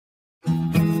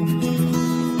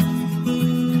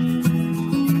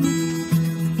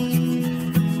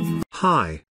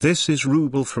Hi, this is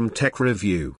Rubel from Tech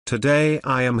Review. Today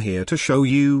I am here to show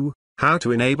you how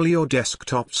to enable your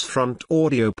desktop's front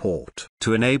audio port.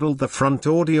 To enable the front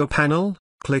audio panel,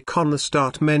 click on the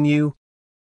Start menu.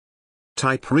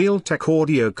 Type Realtek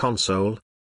Audio Console.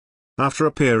 After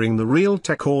appearing the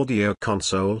Realtek Audio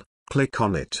Console, click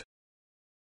on it.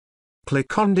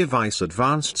 Click on Device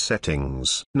Advanced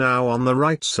Settings. Now on the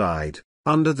right side,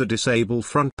 under the Disable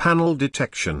Front Panel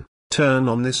Detection, turn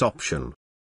on this option.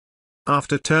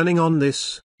 After turning on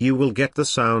this, you will get the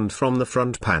sound from the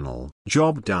front panel.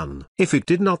 Job done. If it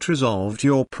did not resolve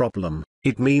your problem,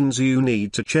 it means you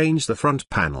need to change the front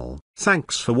panel.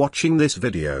 Thanks for watching this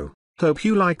video. Hope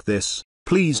you like this.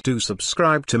 Please do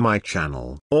subscribe to my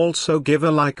channel. Also give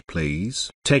a like please.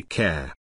 Take care.